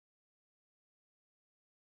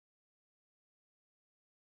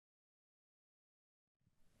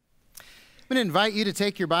I'm going to invite you to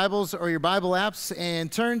take your Bibles or your Bible apps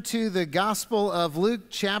and turn to the Gospel of Luke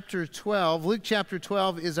chapter 12. Luke chapter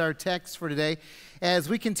 12 is our text for today as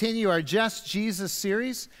we continue our Just Jesus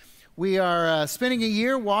series. We are spending a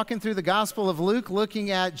year walking through the Gospel of Luke,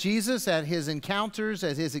 looking at Jesus, at his encounters,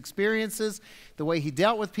 at his experiences, the way he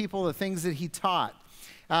dealt with people, the things that he taught.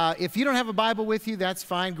 If you don't have a Bible with you, that's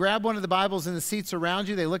fine. Grab one of the Bibles in the seats around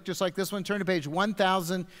you. They look just like this one. Turn to page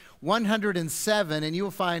 1107, and you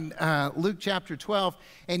will find Luke chapter 12,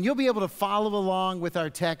 and you'll be able to follow along with our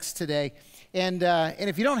text today. And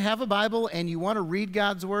if you don't have a Bible and you want to read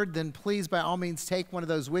God's Word, then please, by all means, take one of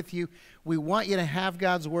those with you. We want you to have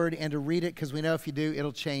God's Word and to read it, because we know if you do,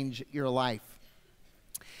 it'll change your life.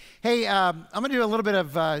 Hey, I'm going to do a little bit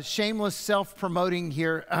of shameless self-promoting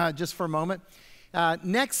here just for a moment.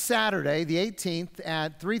 Next Saturday, the 18th,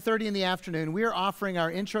 at 3:30 in the afternoon, we are offering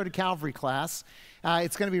our Intro to Calvary class.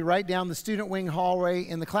 It's going to be right down the student wing hallway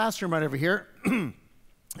in the classroom right over here.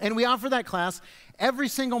 And we offer that class every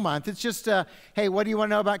single month. It's just, hey, what do you want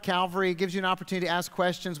to know about Calvary? It gives you an opportunity to ask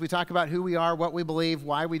questions. We talk about who we are, what we believe,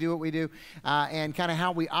 why we do what we do, and kind of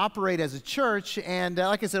how we operate as a church. And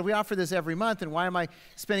like I said, we offer this every month. And why am I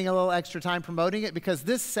spending a little extra time promoting it? Because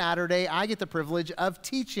this Saturday, I get the privilege of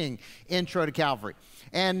teaching Intro to Calvary.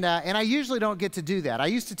 And I usually don't get to do that. I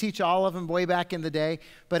used to teach all of them way back in the day,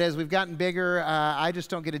 but as we've gotten bigger, I just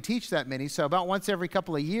don't get to teach that many. So about once every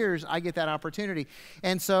couple of years, I get that opportunity.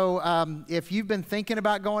 And so if you've been thinking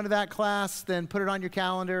about going to that class, then put it on your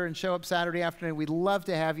calendar and show up Saturday afternoon. We'd love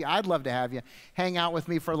to have you. I'd love to have you hang out with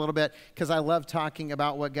me for a little bit, because I love talking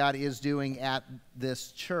about what God is doing at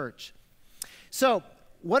this church. So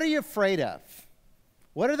what are you afraid of?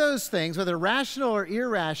 What are those things, whether rational or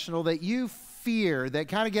irrational, that you fear, that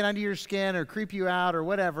kind of get under your skin or creep you out or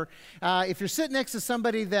whatever? If you're sitting next to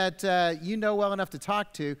somebody that you know well enough to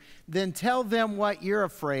talk to, then tell them what you're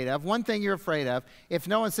afraid of, one thing you're afraid of. If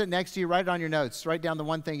no one's sitting next to you, write it on your notes. Write down the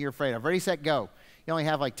one thing you're afraid of. Ready, set, go. You only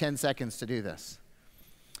have like 10 seconds to do this.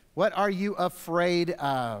 What are you afraid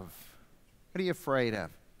of? What are you afraid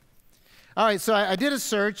of? All right, so I did a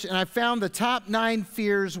search, and I found the top 9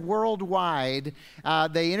 fears worldwide.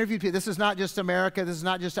 They interviewed people. This is not just America. This is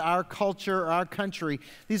not just our culture or our country.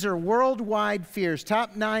 These are worldwide fears,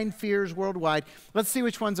 top 9 fears worldwide. Let's see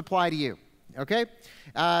which ones apply to you, okay?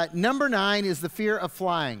 Number 9 is the fear of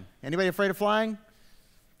flying. Anybody afraid of flying?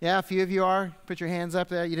 Yeah, a few of you are. Put your hands up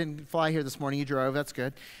there. You didn't fly here this morning. You drove. That's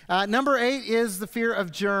good. Number 8 is the fear of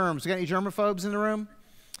germs. We got any germaphobes in the room?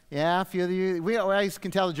 Yeah, a few of you. We always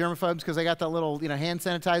can tell the germaphobes because they got that little, hand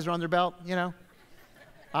sanitizer on their belt,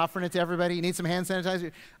 offering it to everybody. You need some hand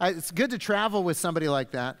sanitizer. It's good to travel with somebody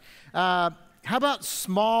like that. How about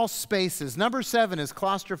small spaces? Number 7 is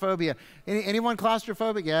claustrophobia. Anyone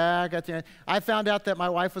claustrophobic? Yeah, I got you. I found out that my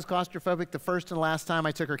wife was claustrophobic the first and last time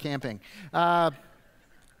I took her camping. It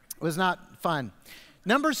was not fun.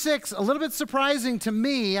 Number 6, a little bit surprising to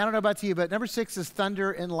me. I don't know about you, but number 6 is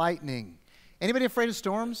thunder and lightning. Anybody afraid of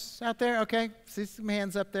storms out there? Okay, see some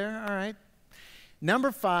hands up there. All right.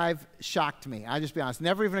 Number 5 shocked me. I'll just be honest.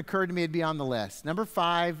 Never even occurred to me it'd be on the list. Number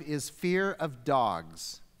 5 is fear of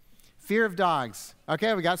dogs. Fear of dogs.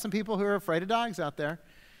 Okay, we got some people who are afraid of dogs out there.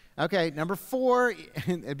 Okay, number 4,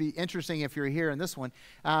 it'd be interesting if you're here in this one,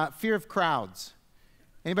 fear of crowds.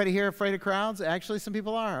 Anybody here afraid of crowds? Actually, some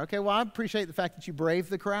people are. Okay, well, I appreciate the fact that you brave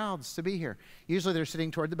the crowds to be here. Usually they're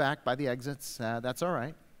sitting toward the back by the exits. That's all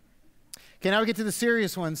right. Okay, now we get to the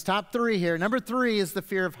serious ones. Top 3 here. Number 3 is the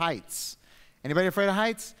fear of heights. Anybody afraid of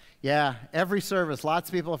heights? Yeah, every service, lots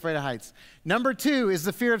of people afraid of heights. Number 2 is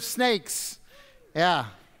the fear of snakes. Yeah,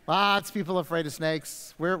 lots of people afraid of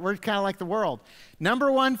snakes. We're kind of like the world.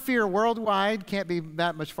 Number 1 fear worldwide, can't be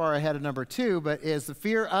that much far ahead of number 2, but is the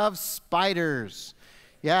fear of spiders.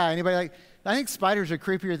 Yeah, anybody like, I think spiders are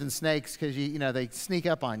creepier than snakes because, they sneak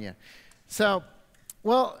up on you. So,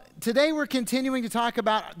 well, today we're continuing to talk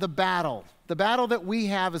about the battle that we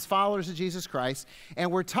have as followers of Jesus Christ,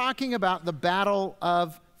 and we're talking about the battle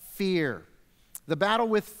of fear, the battle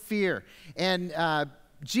with fear. And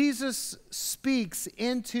Jesus speaks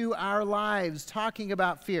into our lives talking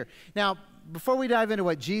about fear. Now, before we dive into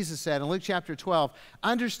what Jesus said in Luke chapter 12,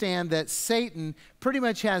 understand that Satan pretty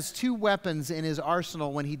much has 2 weapons in his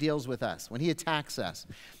arsenal when he deals with us, when he attacks us.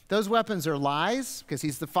 Those weapons are lies, because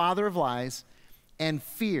he's the father of lies, and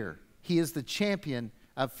fear. He is the champion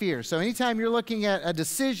of fear. So anytime you're looking at a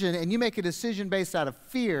decision and you make a decision based out of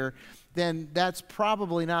fear, then that's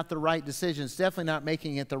probably not the right decision. It's definitely not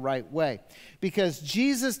making it the right way. Because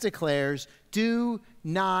Jesus declares, do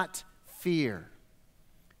not fear.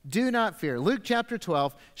 Do not fear. Luke chapter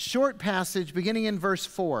 12, short passage beginning in verse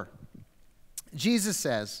 4. Jesus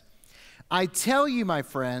says, I tell you, my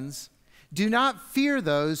friends, Do not fear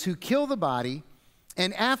those who kill the body,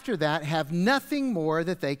 and after that have nothing more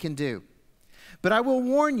that they can do. But I will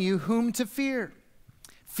warn you whom to fear.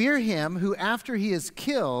 Fear him who, after he is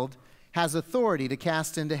killed, has authority to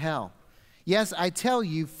cast into hell. Yes, I tell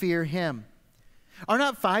you, fear him. Are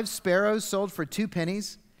not 5 sparrows sold for 2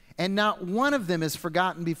 pennies, and not one of them is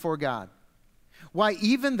forgotten before God? Why,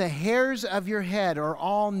 even the hairs of your head are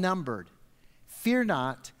all numbered. Fear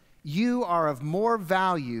not, you are of more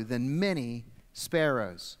value than many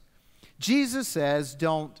sparrows. Jesus says,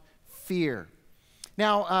 don't fear.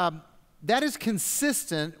 Now, that is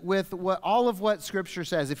consistent with all of what Scripture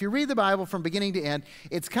says. If you read the Bible from beginning to end,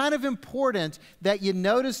 it's kind of important that you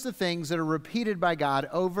notice the things that are repeated by God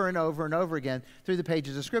over and over and over again through the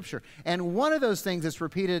pages of Scripture. And one of those things that's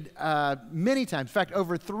repeated many times, in fact,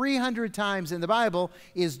 over 300 times in the Bible,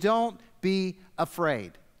 is don't be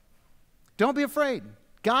afraid. Don't be afraid.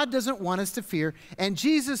 God doesn't want us to fear, and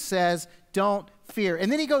Jesus says, don't fear.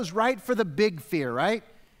 And then he goes right for the big fear, right?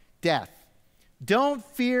 Death. Don't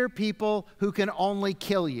fear people who can only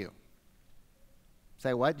kill you.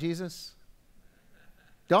 Say what, Jesus?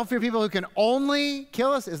 Don't fear people who can only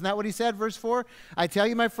kill us. Isn't that what he said, verse 4? I tell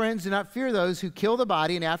you, my friends, do not fear those who kill the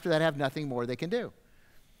body and after that have nothing more they can do.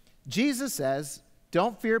 Jesus says,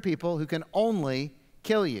 don't fear people who can only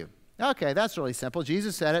kill you. Okay, that's really simple.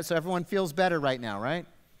 Jesus said it, so everyone feels better right now, right?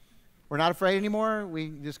 We're not afraid anymore? We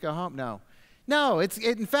just go home? No. No,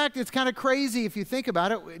 in fact, it's kind of crazy if you think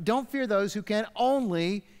about it. Don't fear those who can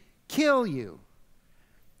only kill you.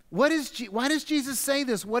 Why does Jesus say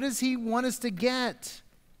this? What does he want us to get?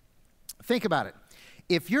 Think about it.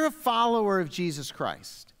 If you're a follower of Jesus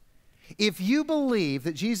Christ, if you believe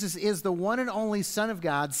that Jesus is the one and only Son of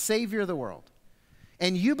God, Savior of the world,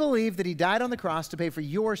 and you believe that he died on the cross to pay for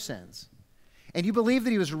your sins, and you believe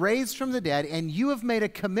that he was raised from the dead, and you have made a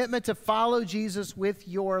commitment to follow Jesus with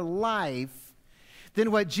your life, then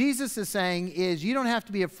what Jesus is saying is you don't have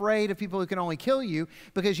to be afraid of people who can only kill you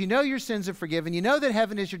because you know your sins are forgiven. You know that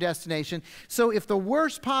heaven is your destination. So if the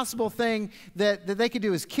worst possible thing that they could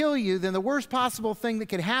do is kill you, then the worst possible thing that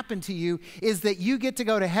could happen to you is that you get to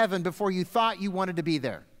go to heaven before you thought you wanted to be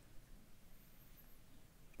there.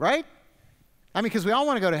 Right? I mean, because we all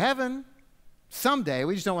want to go to heaven someday.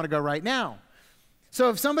 We just don't want to go right now. So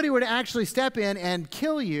if somebody were to actually step in and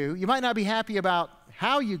kill you, you might not be happy about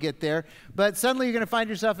how you get there, but suddenly you're going to find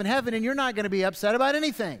yourself in heaven and you're not going to be upset about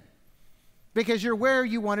anything because you're where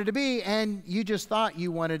you wanted to be and you just thought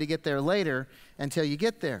you wanted to get there later until you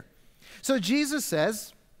get there. So Jesus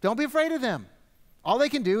says, don't be afraid of them. All they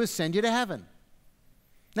can do is send you to heaven.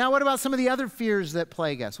 Now, what about some of the other fears that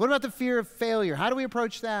plague us? What about the fear of failure? How do we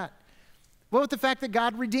approach that? What with the fact that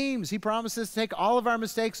God redeems? He promises to take all of our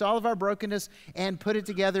mistakes, all of our brokenness, and put it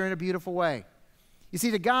together in a beautiful way. You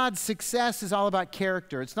see, to God, success is all about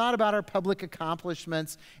character. It's not about our public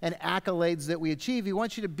accomplishments and accolades that we achieve. He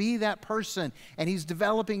wants you to be that person, and he's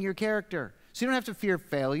developing your character. So you don't have to fear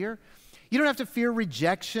failure. You don't have to fear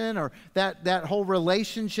rejection or that whole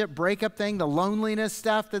relationship breakup thing, the loneliness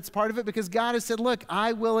stuff that's part of it, because God has said, look,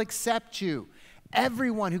 I will accept you.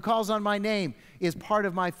 Everyone who calls on my name is part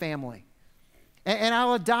of my family. And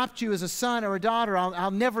I'll adopt you as a son or a daughter. I'll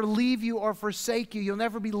never leave you or forsake you. You'll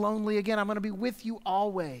never be lonely again. I'm going to be with you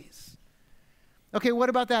always. Okay, what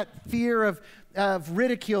about that fear of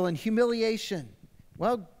ridicule and humiliation?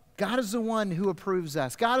 Well, God is the one who approves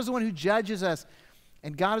us. God is the one who judges us.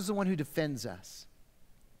 And God is the one who defends us.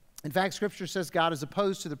 In fact, Scripture says God is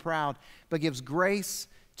opposed to the proud, but gives grace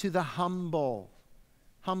to the humble.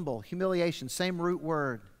 Humble, humiliation, same root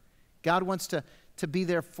word. God wants to be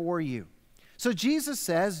there for you. So Jesus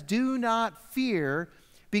says, do not fear,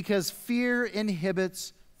 because fear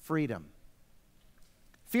inhibits freedom.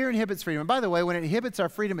 Fear inhibits freedom. And by the way, when it inhibits our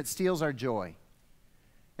freedom, it steals our joy.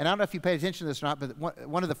 And I don't know if you paid attention to this or not, but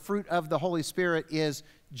one of the fruit of the Holy Spirit is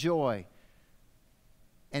joy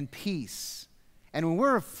and peace. And when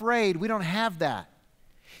we're afraid, we don't have that.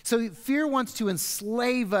 So fear wants to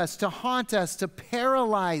enslave us, to haunt us, to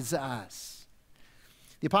paralyze us.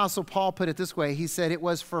 The Apostle Paul put it this way. He said, it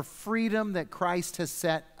was for freedom that Christ has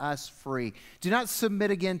set us free. Do not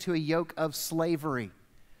submit again to a yoke of slavery.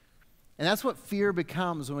 And that's what fear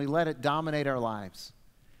becomes when we let it dominate our lives.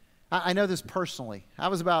 I know this personally. I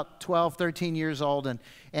was about 12, 13 years old,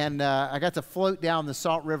 and I got to float down the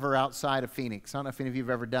Salt River outside of Phoenix. I don't know if any of you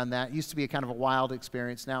have ever done that. It used to be a kind of a wild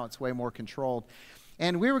experience. Now it's way more controlled.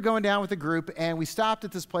 And we were going down with a group, and we stopped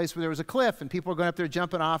at this place where there was a cliff, and people were going up there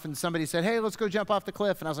jumping off, and somebody said, hey, let's go jump off the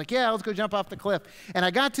cliff. And I was like, yeah, let's go jump off the cliff. And I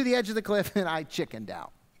got to the edge of the cliff, and I chickened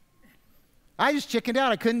out. I just chickened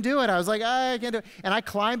out. I couldn't do it. I was like, I can't do it. And I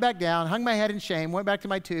climbed back down, hung my head in shame, went back to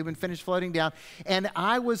my tube and finished floating down. And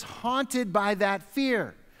I was haunted by that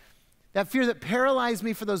fear. That fear that paralyzed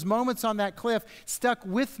me for those moments on that cliff stuck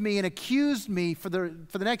with me and accused me for the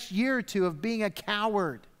next year or two of being a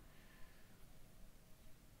coward.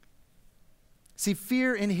 See,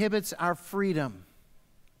 fear inhibits our freedom,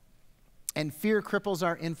 and fear cripples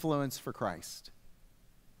our influence for Christ.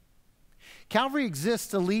 Calvary exists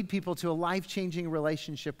to lead people to a life-changing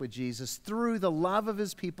relationship with Jesus through the love of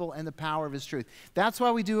his people and the power of his truth. That's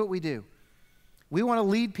why we do what we do. We want to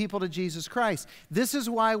lead people to Jesus Christ. This is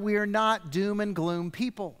why we are not doom and gloom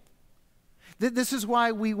people. This is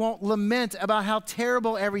why we won't lament about how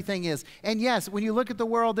terrible everything is. And yes, when you look at the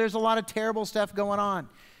world, there's a lot of terrible stuff going on.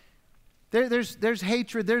 There's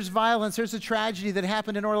hatred, there's violence, there's a tragedy that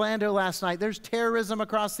happened in Orlando last night. There's terrorism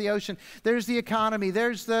across the ocean. There's the economy.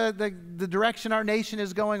 There's the direction our nation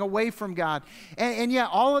is going away from God. And yet,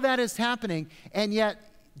 all of that is happening, and yet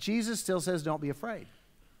Jesus still says, don't be afraid.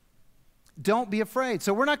 Don't be afraid.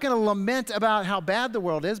 So we're not going to lament about how bad the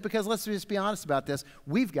world is, because let's just be honest about this.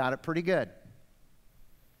 We've got it pretty good.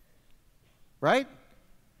 Right?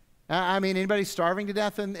 I mean, anybody starving to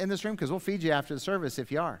death in this room? Because we'll feed you after the service if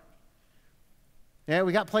you are. Yeah,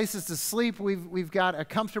 we got places to sleep. We've got a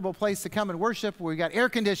comfortable place to come and worship. We've got air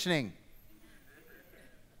conditioning.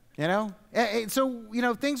 You know? So, you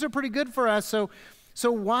know, things are pretty good for us.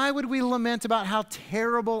 So why would we lament about how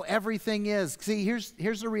terrible everything is? See,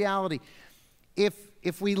 here's the reality.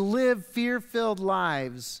 If we live fear-filled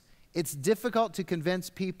lives, it's difficult to convince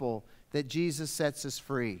people that Jesus sets us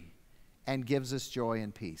free and gives us joy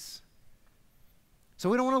and peace. So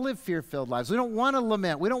we don't want to live fear-filled lives. We don't want to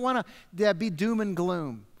lament. We don't want to be doom and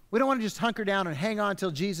gloom. We don't want to just hunker down and hang on until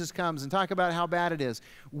Jesus comes and talk about how bad it is.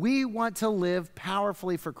 We want to live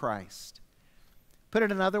powerfully for Christ. Put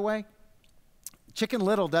it another way, Chicken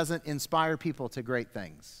Little doesn't inspire people to great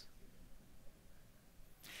things.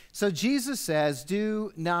 So Jesus says,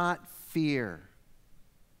 do not fear,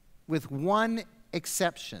 with one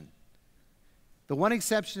exception. The one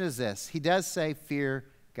exception is this. He does say, fear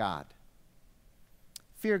God.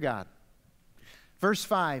 Fear God. Verse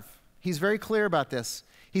 5, he's very clear about this.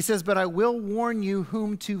 He says, but I will warn you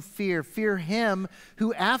whom to fear. Fear him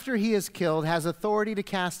who after he is killed has authority to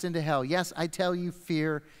cast into hell. Yes, I tell you,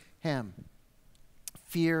 fear him.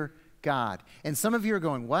 Fear God. And some of you are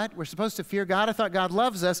going, what? We're supposed to fear God? I thought God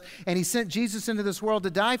loves us and he sent Jesus into this world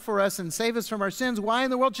to die for us and save us from our sins. Why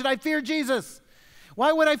in the world should I fear Jesus?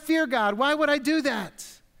 Why would I fear God? Why would I do that?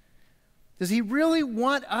 Does he really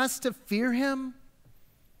want us to fear him?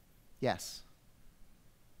 Yes.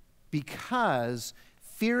 Because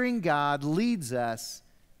fearing God leads us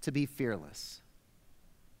to be fearless.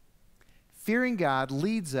 Fearing God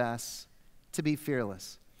leads us to be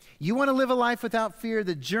fearless. You want to live a life without fear?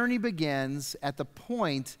 The journey begins at the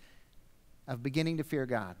point of beginning to fear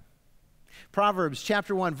God. Proverbs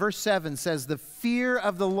chapter 1, verse 7 says, the fear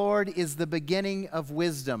of the Lord is the beginning of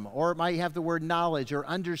wisdom. Or it might have the word knowledge or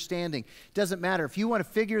understanding. Doesn't matter. If you want to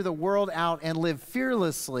figure the world out and live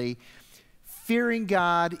fearlessly, fearing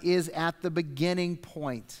God is at the beginning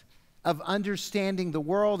point of understanding the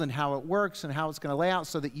world and how it works and how it's going to lay out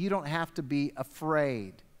so that you don't have to be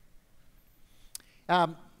afraid.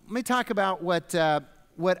 Let me talk about what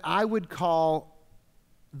I would call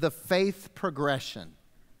the faith progression.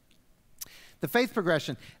 The faith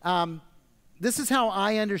progression. This is how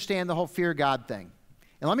I understand the whole fear God thing.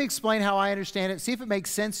 And let me explain how I understand it, see if it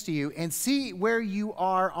makes sense to you, and see where you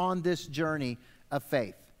are on this journey of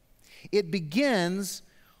faith. It begins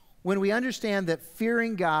when we understand that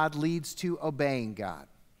fearing God leads to obeying God.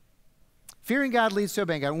 Fearing God leads to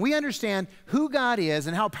obeying God. When we understand who God is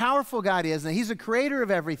and how powerful God is, and that he's the creator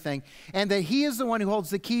of everything, and that he is the one who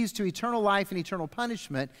holds the keys to eternal life and eternal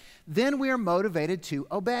punishment, then we are motivated to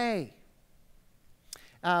obey.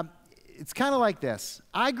 It's kind of like this.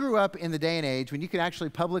 I grew up in the day and age when you could actually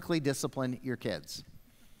publicly discipline your kids.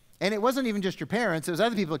 And it wasn't even just your parents. It was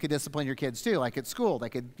other people that could discipline your kids too, like at school. They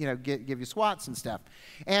could, give you swats and stuff.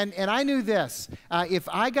 And I knew this. If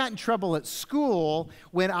I got in trouble at school,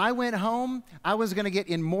 when I went home, I was going to get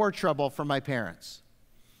in more trouble from my parents.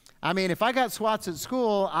 I mean, if I got swats at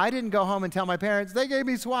school, I didn't go home and tell my parents, they gave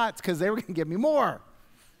me swats, because they were going to give me more.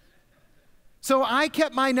 So I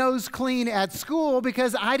kept my nose clean at school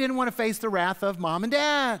because I didn't want to face the wrath of mom and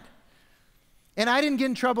dad. And I didn't get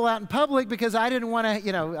in trouble out in public because I didn't want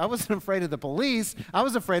to, I wasn't afraid of the police. I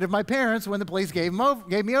was afraid of my parents when the police gave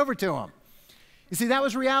me over to them. You see, that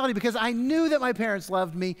was reality because I knew that my parents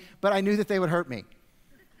loved me, but I knew that they would hurt me.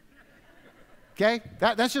 Okay?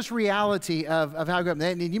 That's just reality of how I grew up.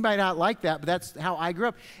 And you might not like that, but that's how I grew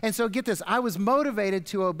up. And so get this, I was motivated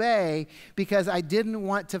to obey because I didn't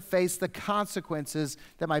want to face the consequences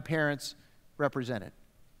that my parents represented.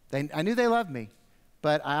 I knew they loved me,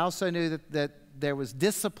 but I also knew that there was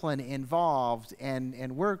discipline involved,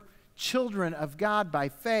 and we're children of God by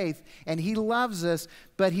faith, and He loves us,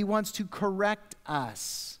 but He wants to correct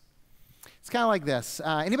us. It's kind of like this.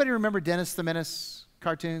 Anybody remember Dennis the Menace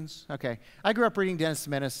cartoons? Okay. I grew up reading Dennis the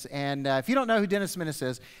Menace, and if you don't know who Dennis the Menace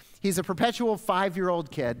is, he's a perpetual 5-year-old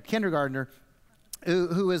kid, kindergartner,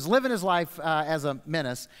 who is living his life as a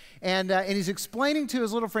menace, and he's explaining to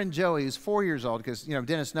his little friend Joey, who's 4 years old, because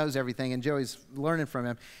Dennis knows everything, and Joey's learning from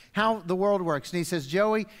him, how the world works. And he says,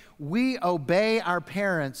 Joey, we obey our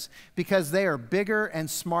parents because they are bigger and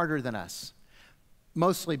smarter than us,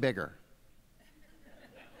 mostly bigger.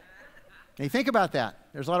 And you think about that.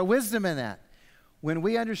 There's a lot of wisdom in that. When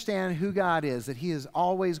we understand who God is, that He is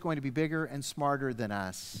always going to be bigger and smarter than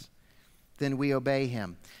us, then we obey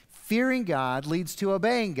Him. Fearing God leads to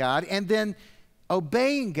obeying God, and then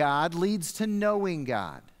obeying God leads to knowing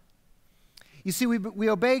God. You see, we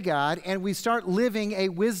obey God, and we start living a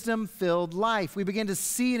wisdom-filled life. We begin to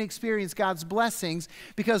see and experience God's blessings,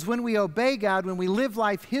 because when we obey God, when we live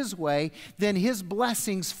life His way, then His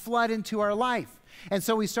blessings flood into our life. And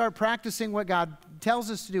so we start practicing what God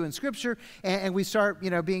tells us to do in Scripture, and we start,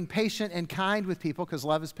 being patient and kind with people, because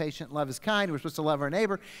love is patient, love is kind. We're supposed to love our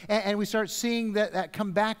neighbor. And we start seeing that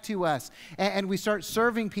come back to us. And we start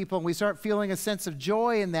serving people, and we start feeling a sense of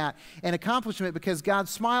joy in that and accomplishment because God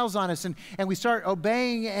smiles on us. And we start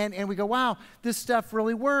obeying, and we go, wow, this stuff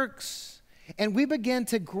really works. And we begin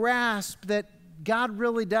to grasp that God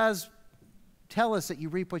really does tell us that you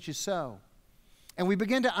reap what you sow. And we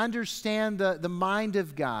begin to understand the mind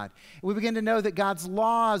of God. We begin to know that God's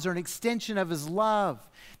laws are an extension of His love,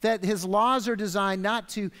 that His laws are designed not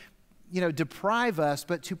to, deprive us,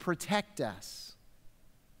 but to protect us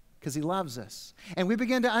because He loves us. And we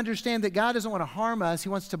begin to understand that God doesn't want to harm us. He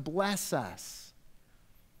wants to bless us.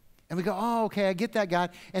 And we go, oh, okay, I get that,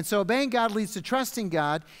 God. And so obeying God leads to trusting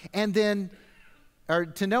God, or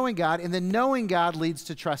to knowing God, and then knowing God leads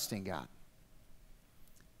to trusting God.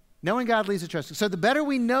 Knowing God leads to trusting. So the better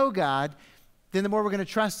we know God, then the more we're going to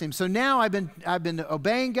trust Him. So now I've been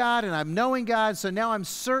obeying God, and I'm knowing God, so now I'm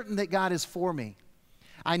certain that God is for me.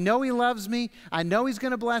 I know He loves me. I know He's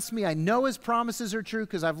going to bless me. I know His promises are true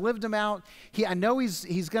because I've lived them out. I know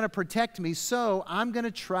He's going to protect me, so I'm going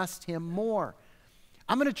to trust Him more.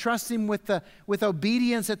 I'm going to trust Him with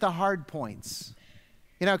obedience at the hard points.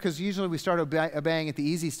 Because usually we start obeying at the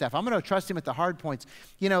easy stuff. I'm going to trust Him at the hard points.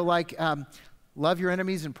 Love your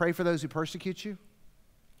enemies and pray for those who persecute you.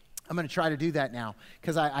 I'm going to try to do that now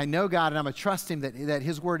because I know God, and I'm going to trust Him that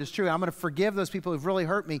His word is true. I'm going to forgive those people who've really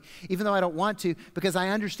hurt me, even though I don't want to, because I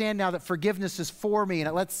understand now that forgiveness is for me, and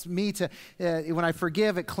it lets me to, when I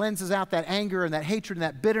forgive, it cleanses out that anger and that hatred and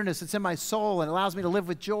that bitterness that's in my soul, and it allows me to live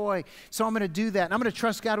with joy. So I'm going to do that, and I'm going to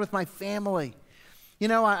trust God with my family.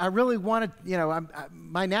 I really want to,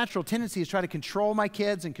 my natural tendency is try to control my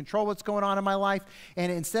kids and control what's going on in my life.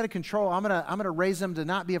 And instead of control, I'm going to raise them to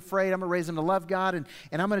not be afraid. I'm going to raise them to love God, and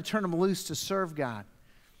I'm going to turn them loose to serve God.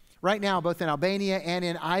 Right now, both in Albania and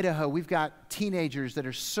in Idaho, we've got teenagers that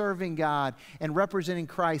are serving God and representing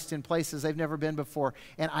Christ in places they've never been before.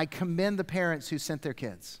 And I commend the parents who sent their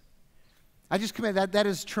kids. I just commend that. That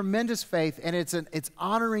is tremendous faith, and it's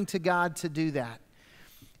honoring to God to do that.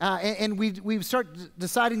 And we start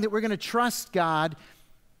deciding that we're going to trust God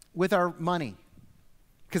with our money,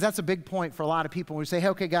 because that's a big point for a lot of people. We say, hey,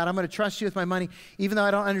 okay, God, I'm going to trust you with my money, even though I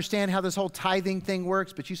don't understand how this whole tithing thing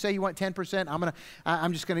works, but you say you want 10%.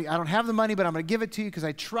 I don't have the money, but I'm going to give it to you because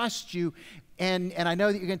I trust you, and I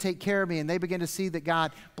know that you're going to take care of me. And they begin to see that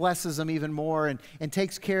God blesses them even more and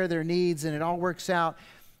takes care of their needs, and it all works out.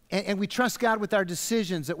 And we trust God with our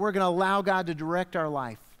decisions, that we're going to allow God to direct our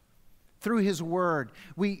life through His word.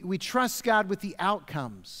 We trust God with the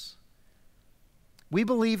outcomes. We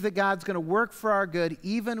believe that God's going to work for our good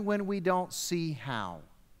even when we don't see how.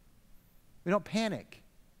 We don't panic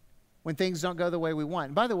when things don't go the way we want.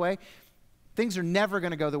 And by the way, things are never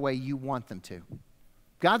going to go the way you want them to.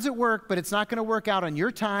 God's at work, but it's not going to work out on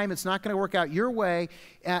your time. It's not going to work out your way.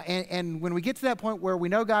 And when we get to that point where we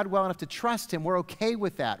know God well enough to trust Him, we're okay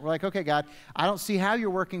with that. We're like, okay, God, I don't see how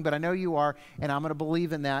you're working, but I know you are, and I'm going to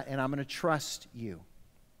believe in that, and I'm going to trust you.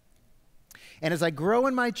 And as I grow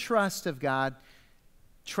in my trust of God,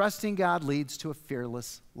 trusting God leads to a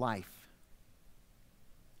fearless life.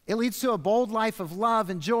 It leads to a bold life of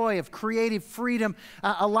love and joy, of creative freedom,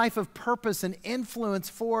 a life of purpose and influence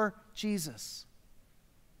for Jesus.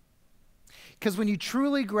 Because when you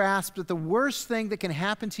truly grasp that the worst thing that can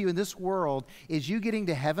happen to you in this world is you getting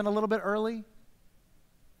to heaven a little bit early,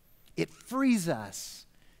 it frees us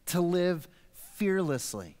to live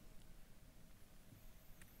fearlessly.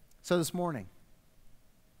 So this morning,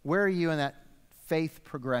 where are you in that faith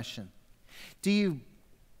progression? Do you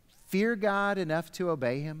fear God enough to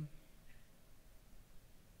obey Him?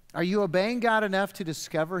 Are you obeying God enough to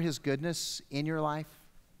discover His goodness in your life?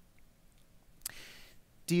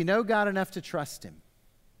 Do you know God enough to trust Him?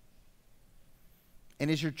 And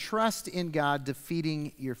is your trust in God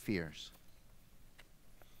defeating your fears?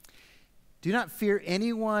 Do not fear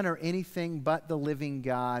anyone or anything but the living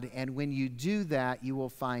God, and when you do that, you will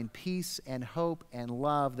find peace and hope and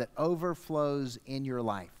love that overflows in your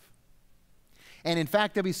life. And in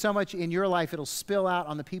fact, there'll be so much in your life, it'll spill out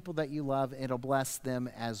on the people that you love, and it'll bless them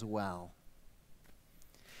as well.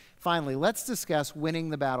 Finally, let's discuss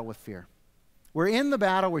winning the battle with fear. We're in the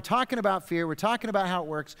battle. We're talking about fear. We're talking about how it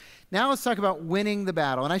works. Now let's talk about winning the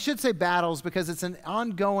battle. And I should say battles because it's an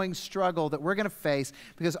ongoing struggle that we're going to face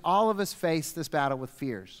because all of us face this battle with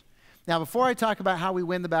fears. Now, before I talk about how we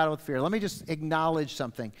win the battle with fear, let me just acknowledge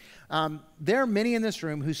something. There are many in this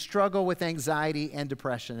room who struggle with anxiety and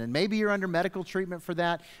depression. And maybe you're under medical treatment for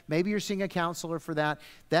that. Maybe you're seeing a counselor for that.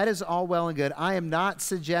 That is all well and good. I am not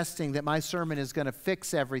suggesting that my sermon is going to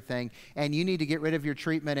fix everything and you need to get rid of your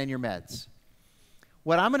treatment and your meds.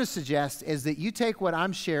 What I'm going to suggest is that you take what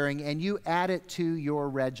I'm sharing and you add it to your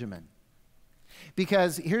regimen.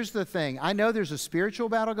 Because here's the thing. I know there's a spiritual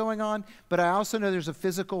battle going on, but I also know there's a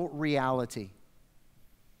physical reality.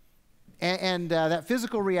 And that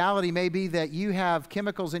physical reality may be that you have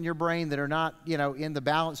chemicals in your brain that are not, in the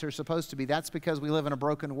balance they're supposed to be. That's because we live in a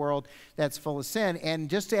broken world that's full of sin.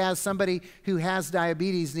 And just as somebody who has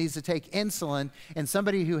diabetes needs to take insulin and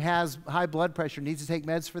somebody who has high blood pressure needs to take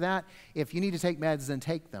meds for that, if you need to take meds, then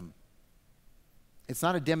take them. It's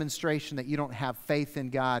not a demonstration that you don't have faith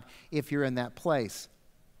in God if you're in that place.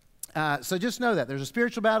 So just know that. There's a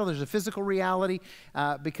spiritual battle, there's a physical reality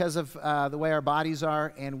because of the way our bodies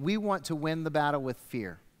are, and we want to win the battle with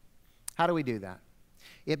fear. How do we do that?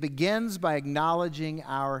 It begins by acknowledging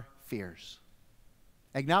our fears.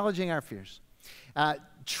 Acknowledging our fears.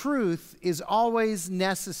 Truth is always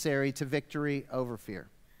necessary to victory over fear.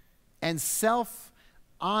 And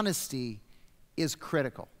self-honesty is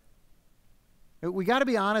critical. We got to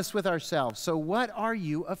be honest with ourselves. So what are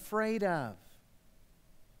you afraid of?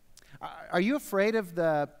 Are you afraid of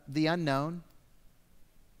the unknown?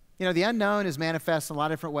 The unknown is manifest in a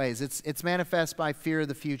lot of different ways. It's manifest by fear of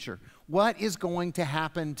the future. What is going to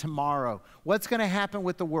happen tomorrow? What's going to happen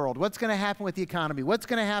with the world? What's going to happen with the economy? What's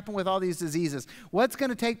going to happen with all these diseases? What's going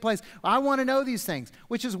to take place? I want to know these things,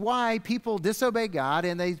 which is why people disobey God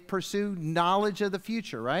and they pursue knowledge of the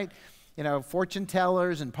future, right? Fortune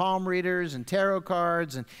tellers and palm readers and tarot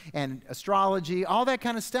cards and astrology, all that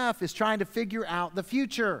kind of stuff is trying to figure out the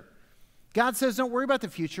future. God says, don't worry about the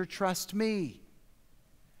future, trust me.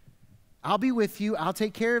 I'll be with you, I'll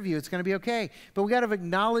take care of you, it's going to be okay. But we got to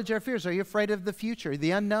acknowledge our fears. Are you afraid of the future,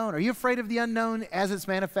 the unknown? Are you afraid of the unknown as it's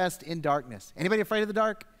manifest in darkness? Anybody afraid of the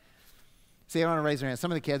dark? See, I want to raise their hand.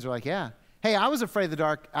 Some of the kids are like, yeah. Hey, I was afraid of the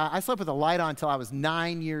dark. I slept with a light on until I was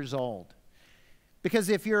 9 years old. Because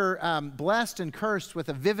if you're blessed and cursed with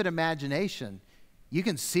a vivid imagination, you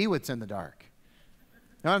can see what's in the dark.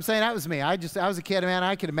 You know what I'm saying? That was me. I was a kid, man.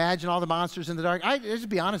 I could imagine all the monsters in the dark. Just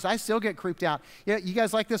be honest, I still get creeped out. You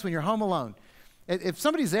guys like this when you're home alone. If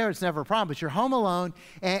somebody's there, it's never a problem. But you're home alone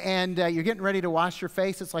and you're getting ready to wash your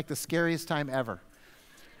face. It's like the scariest time ever.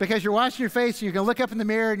 Because you're washing your face and you're going to look up in the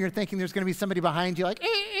mirror and you're thinking there's going to be somebody behind you like,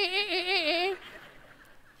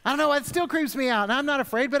 I don't know, it still creeps me out. And I'm not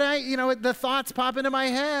afraid, but the thoughts pop into my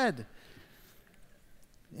head.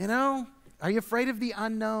 Are you afraid of the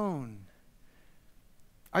unknown?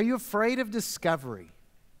 Are you afraid of discovery?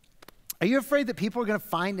 Are you afraid that people are going to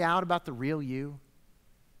find out about the real you?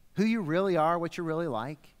 Who you really are, what you're really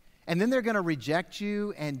like? And then they're going to reject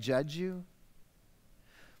you and judge you?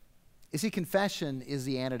 You see, confession is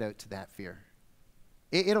the antidote to that fear.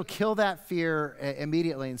 It'll kill that fear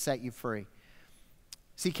immediately and set you free.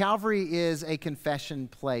 See, Calvary is a confession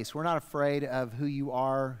place. We're not afraid of who you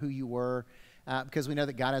are, who you were, because we know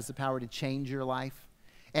that God has the power to change your life.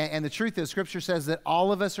 And the truth is, Scripture says that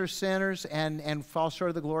all of us are sinners and fall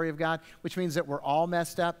short of the glory of God, which means that we're all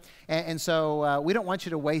messed up. And so we don't want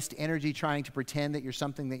you to waste energy trying to pretend that you're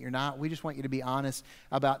something that you're not. We just want you to be honest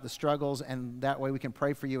about the struggles, and that way we can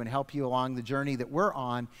pray for you and help you along the journey that we're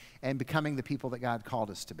on and becoming the people that God called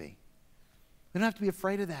us to be. We don't have to be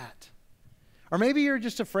afraid of that. Or maybe you're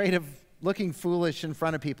just afraid of looking foolish in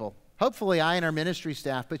front of people. Hopefully I and our ministry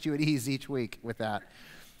staff put you at ease each week with that.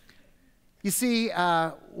 You see,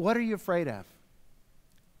 what are you afraid of?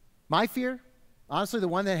 My fear, honestly, the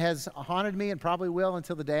one that has haunted me and probably will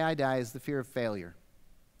until the day I die, is the fear of failure.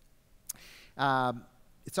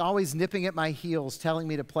 It's always nipping at my heels, telling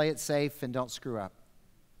me to play it safe and don't screw up.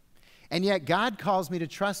 And yet God calls me to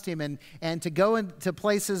trust him and to go into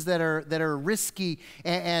places that are risky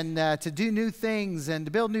and to do new things and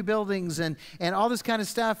to build new buildings and all this kind of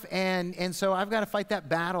stuff. And so I've got to fight that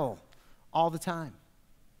battle all the time.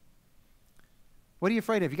 What are you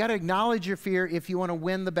afraid of? You got to acknowledge your fear if you want to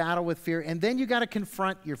win the battle with fear. And then you got to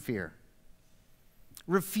confront your fear.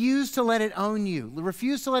 Refuse to let it own you.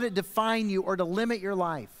 Refuse to let it define you or to limit your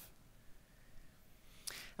life.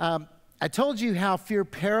 I told you how fear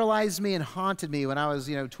paralyzed me and haunted me when I was,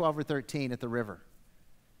 12 or 13 at the river.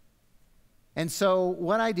 And so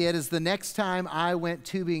what I did is the next time I went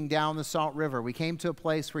tubing down the Salt River, we came to a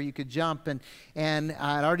place where you could jump, and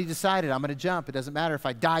I'd already decided I'm going to jump. It doesn't matter if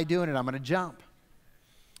I die doing it, I'm going to jump.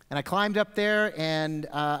 And I climbed up there and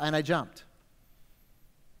I jumped.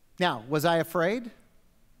 Now, was I afraid?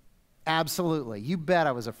 Absolutely. You bet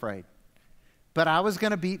I was afraid. But I was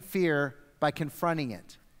going to beat fear by confronting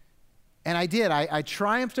it. And I did. I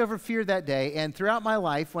triumphed over fear that day. And throughout my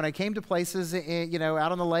life, when I came to places,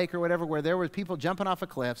 out on the lake or whatever, where there were people jumping off of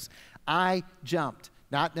cliffs, I jumped.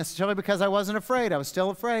 Not necessarily because I wasn't afraid. I was still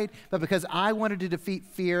afraid. But because I wanted to defeat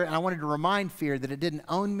fear, and I wanted to remind fear that it didn't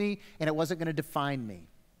own me and it wasn't going to define me.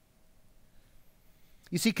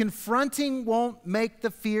 You see, confronting won't make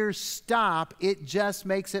the fear stop. It just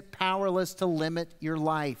makes it powerless to limit your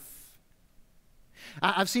life.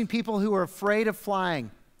 I've seen people who are afraid of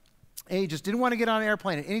flying. They just didn't want to get on an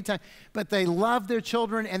airplane at any time, but they loved their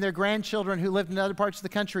children and their grandchildren who lived in other parts of the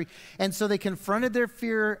country. And so they confronted their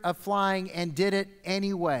fear of flying and did it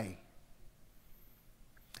anyway.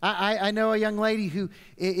 I know a young lady who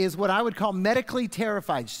is what I would call medically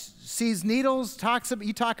terrified. She sees needles,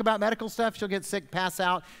 you talk about medical stuff, she'll get sick, pass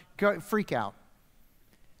out, freak out.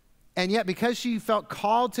 And yet, because she felt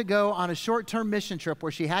called to go on a short-term mission trip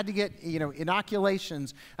where she had to get,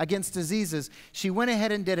 inoculations against diseases, she went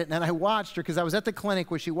ahead and did it. And I watched her because I was at the clinic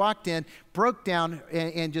where she walked in, broke down,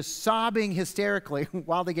 and just sobbing hysterically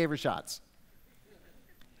while they gave her shots.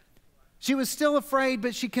 She was still afraid,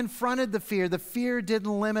 but she confronted the fear. The fear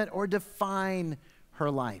didn't limit or define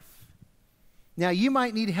her life. Now, you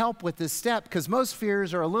might need help with this step because most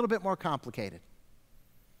fears are a little bit more complicated.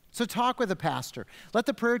 So talk with a pastor. Let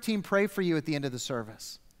the prayer team pray for you at the end of the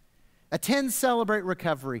service. Attend Celebrate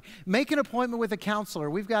Recovery. Make an appointment with a counselor.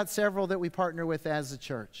 We've got several that we partner with as a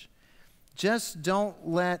church. Just don't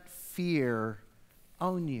let fear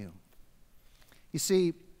own you. You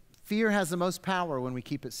see, fear has the most power when we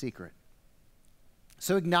keep it secret.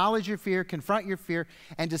 So acknowledge your fear, confront your fear,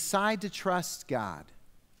 and decide to trust God.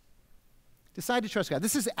 Decide to trust God.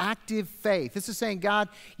 This is active faith. This is saying, God,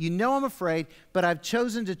 you know I'm afraid, but I've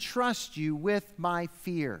chosen to trust you with my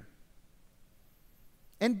fear.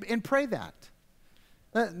 And pray that.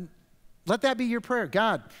 Let that be your prayer.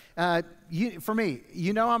 God, for me,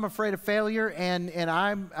 you know I'm afraid of failure, and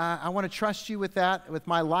I want to trust you with that, with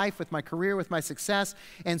my life, with my career, with my success.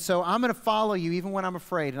 And so I'm going to follow you even when I'm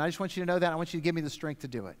afraid. And I just want you to know that. I want you to give me the strength to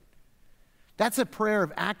do it. That's a prayer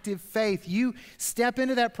of active faith. You step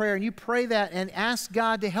into that prayer and you pray that and ask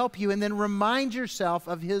God to help you, and then remind yourself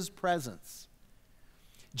of his presence.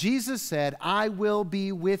 Jesus said, I will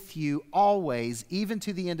be with you always, even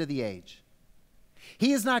to the end of the age.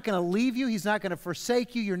 He is not going to leave you. He's not going to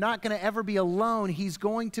forsake you. You're not going to ever be alone. He's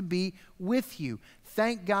going to be with you.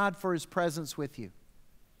 Thank God for his presence with you.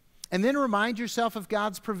 And then remind yourself of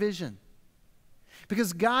God's provision.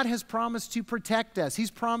 Because God has promised to protect us.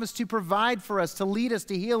 He's promised to provide for us, to lead us,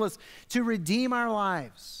 to heal us, to redeem our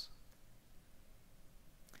lives.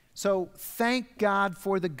 So thank God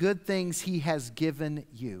for the good things he has given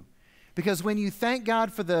you. Because when you thank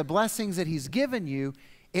God for the blessings that he's given you,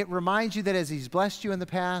 it reminds you that as he's blessed you in the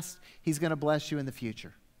past, he's going to bless you in the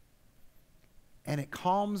future. And it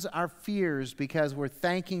calms our fears because we're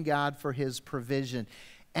thanking God for his provision.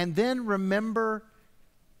 And then remember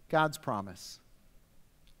God's promise.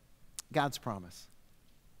 God's promise.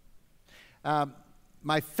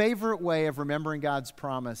 My favorite way of remembering God's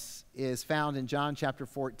promise is found in John chapter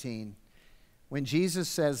 14, when Jesus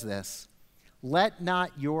says this, let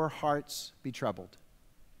not your hearts be troubled.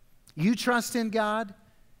 You trust in God,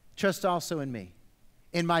 trust also in me.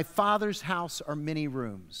 In my Father's house are many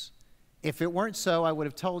rooms. If it weren't so, I would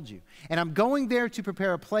have told you. And I'm going there to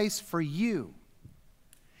prepare a place for you.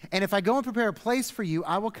 And if I go and prepare a place for you,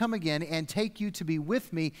 I will come again and take you to be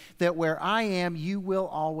with me, that where I am, you will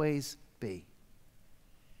always be.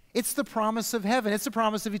 It's the promise of heaven. It's the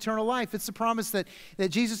promise of eternal life. It's the promise that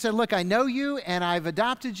Jesus said, look, I know you, and I've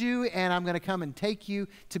adopted you, and I'm going to come and take you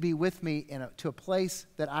to be with me to a place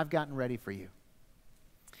that I've gotten ready for you.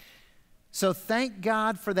 So thank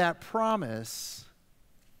God for that promise,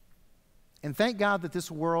 and thank God that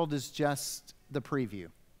this world is just the preview.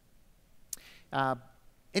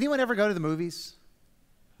 Anyone ever go to the movies?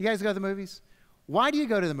 You guys go to the movies? Why do you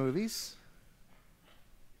go to the movies?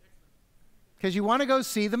 Because you want to go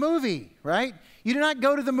see the movie, right? You do not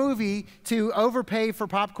go to the movie to overpay for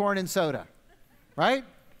popcorn and soda, right?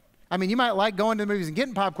 I mean, you might like going to the movies and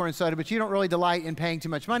getting popcorn and soda, but you don't really delight in paying too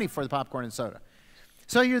much money for the popcorn and soda.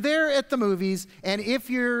 So you're there at the movies, and if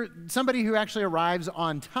you're somebody who actually arrives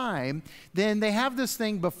on time, then they have this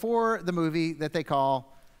thing before the movie that they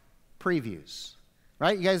call previews,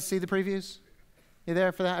 right? You guys see the previews? You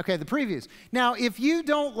there for that? Okay, the previews. Now, if you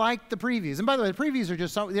don't like the previews, and by the way, the previews are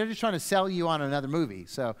they're just trying to sell you on another movie,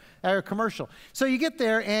 so they're a commercial. So you get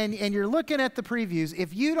there, and you're looking at the previews.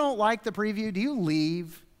 If you don't like the preview, do you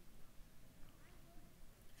leave?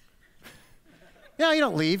 No, you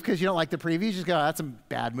don't leave because you don't like the preview. You just go, oh, that's a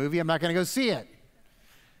bad movie. I'm not going to go see it.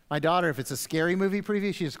 My daughter, if it's a scary movie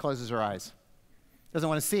preview, she just closes her eyes. Doesn't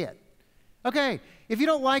want to see it. Okay, if you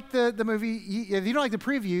don't like the movie, if you don't like the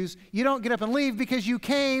previews, you don't get up and leave because you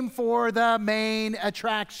came for the main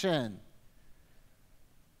attraction.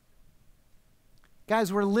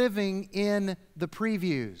 Guys, we're living in the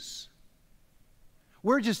previews.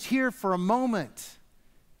 We're just here for a moment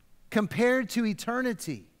compared to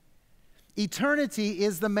eternity. Eternity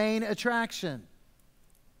is the main attraction.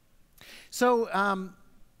 So,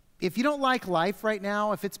 if you don't like life right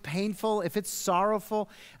now, if it's painful, if it's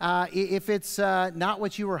sorrowful, if it's not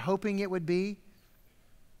what you were hoping it would be,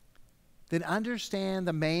 then understand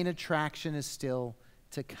the main attraction is still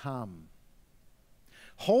to come.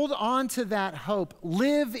 Hold on to that hope.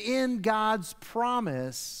 Live in God's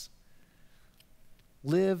promise.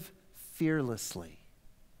 Live fearlessly.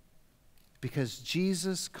 Because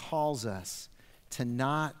Jesus calls us to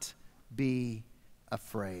not be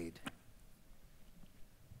afraid.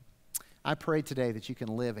 I pray today that you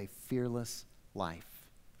can live a fearless life.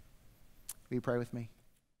 Will you pray with me?